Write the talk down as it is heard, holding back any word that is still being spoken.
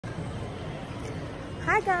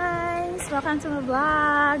Hi guys! Welcome to my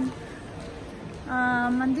vlog!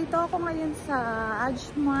 Nandito ako ngayon sa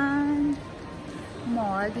Ajman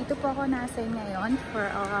Mall. Dito po ako nasa ngayon for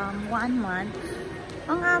 1 month.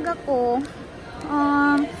 Ang aga ko,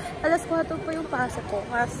 alas 4 po yung pasok ko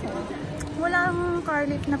kasi walang car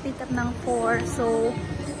lift na pick up ng 4. So,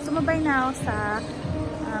 sumabay na ako sa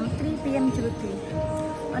 3 PM duty.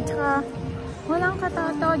 At saka, walang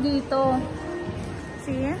katao dito.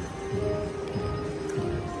 See?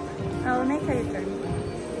 Oh, may character.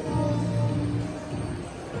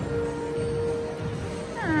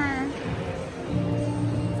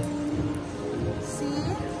 See?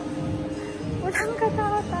 Walang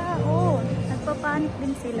katao-tao. Nagpapanik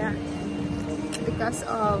din sila because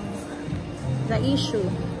of the issue.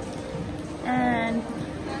 And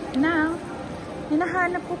now,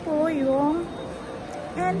 hinahanap ko po yung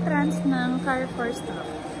entrance ng Carrefour stop.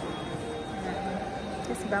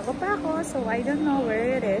 Kasi bago pa ako, so I don't know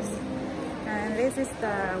where it is. And this is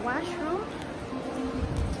the washroom.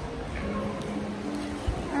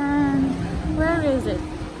 And where is it?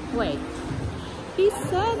 Wait. He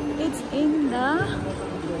said it's in the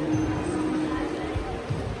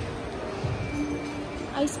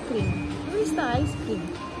ice cream. Where is the ice cream?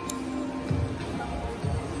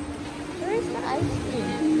 Where is the ice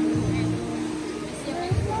cream? There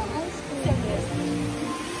is no ice cream here.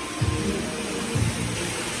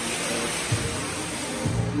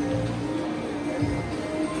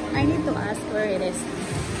 I need to ask where it is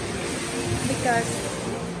because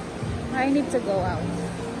I need to go out.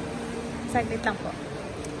 Saglit lang po.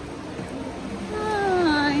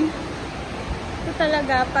 Ay, ito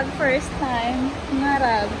talaga pag first time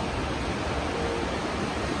ngarag.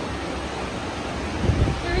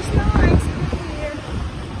 There is no ice cream here.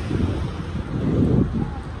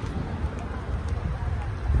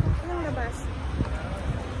 Anong labas?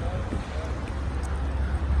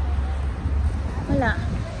 Wala.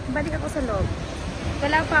 Balik ako sa loob.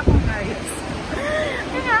 Wala pa akong ayos.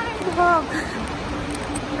 Ang aking buhok.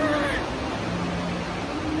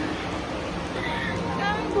 Ang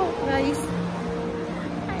aking buhok, guys.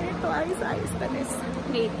 I need to ayos tanis.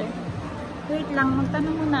 Later. Wait lang,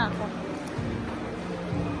 magtanong muna ako.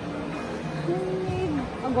 I need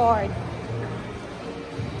a guard.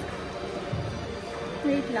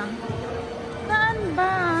 Wait lang. Saan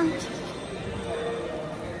ba?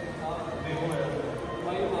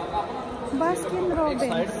 Baskin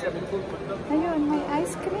Robbins. Ayun, may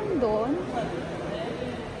ice cream doon.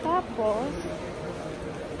 Tapos,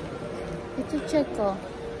 iti-check ko.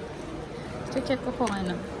 Iti-check ko kung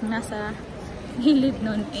ano. Nasa gilid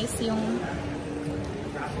nun is yung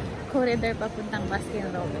corridor papuntang Baskin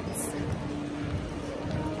Robbins.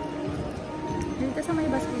 Dito sa may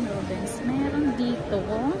Baskin Robbins, mayroon dito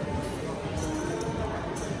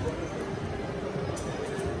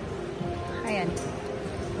ayan.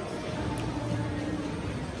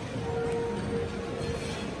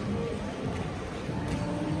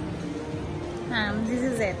 This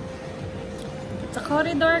is it. It's a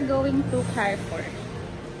corridor going to Carrefour.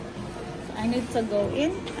 So I need to go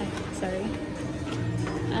in. Sorry.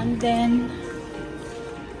 And then,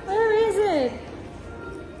 where is it?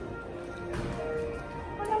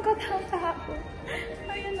 Walang katao.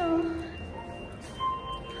 Ayun o.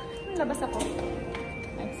 Labas ako.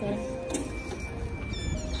 Sorry.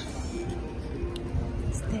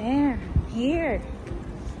 It's there. Here.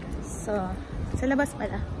 So, sa labas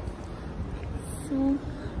pala. So,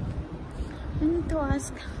 I need to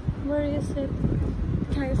ask, where is it?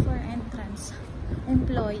 Carrefour entrance.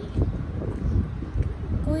 Employee.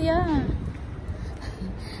 Kuya,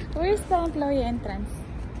 where is the employee entrance?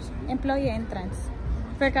 Employee entrance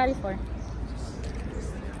for Carrefour.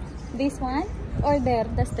 This one? Or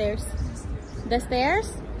there? The stairs? The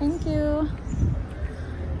stairs? Thank you.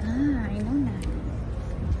 I know that.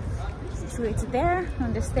 So it's there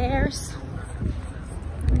on the stairs.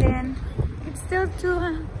 Then it's still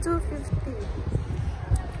 250.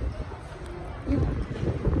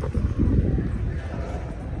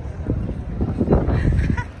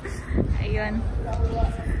 Ayun.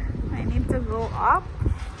 I need to go up.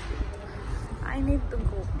 I need to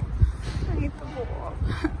go up.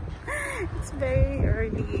 It's very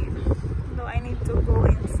early. Though I need to go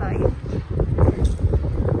inside.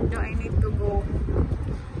 Though I need to go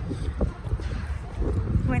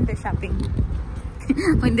window shopping.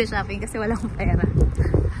 Window shopping kasi wala akong pera.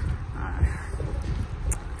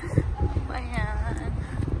 Ayan.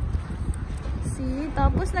 See?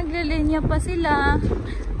 Tapos naglilinya pa sila.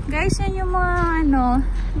 Guys, yan yung mga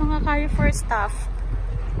mga Carrefour staff.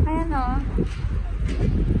 Ayan o.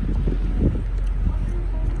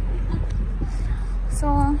 So,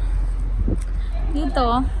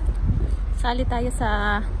 dito, sali tayo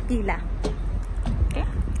sa pila. Okay?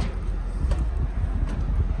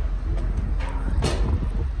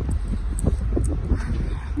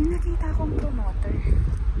 May nakita akong promoter.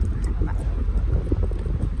 Ano ba?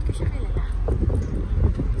 Hindi ko siya kilala.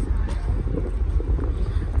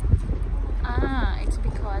 It's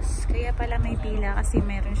because kaya pala may pila kasi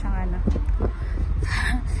meron siyang ano.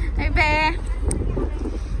 Ay, be!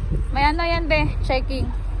 May ano yan, be? Checking.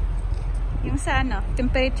 Yung sa ano,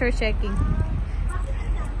 temperature checking.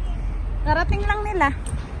 Narating lang nila.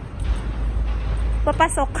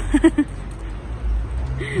 Papasok.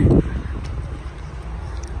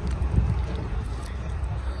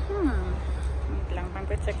 Wait lang,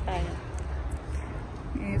 pang-check tayo.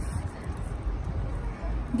 If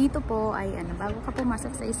dito po ay ano, bago ka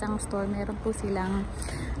pumasok sa isang store, meron po silang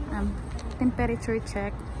temperature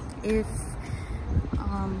check if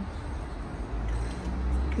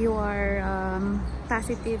you are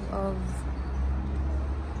positive of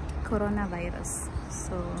coronavirus.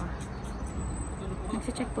 So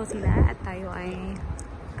nagche-check po sila at tayo ay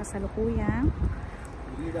kasalukuyang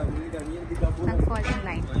nag-fall in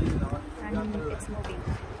line and it's moving.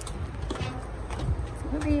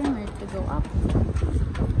 Moving, we have to go up,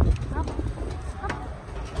 up, up, up,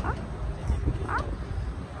 up, up.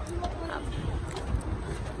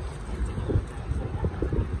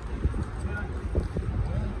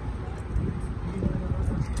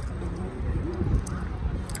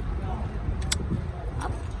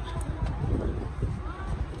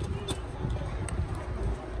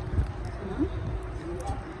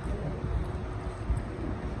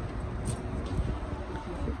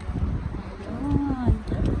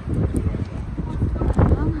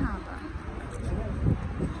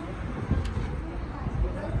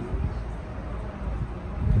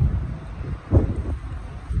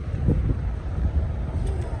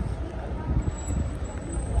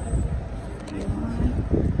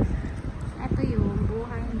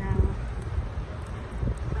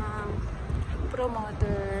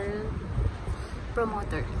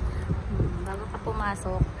 Promoter. Bago ka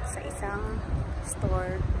pumasok sa isang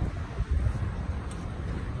store,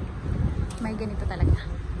 may ganito talaga.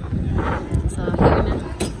 So,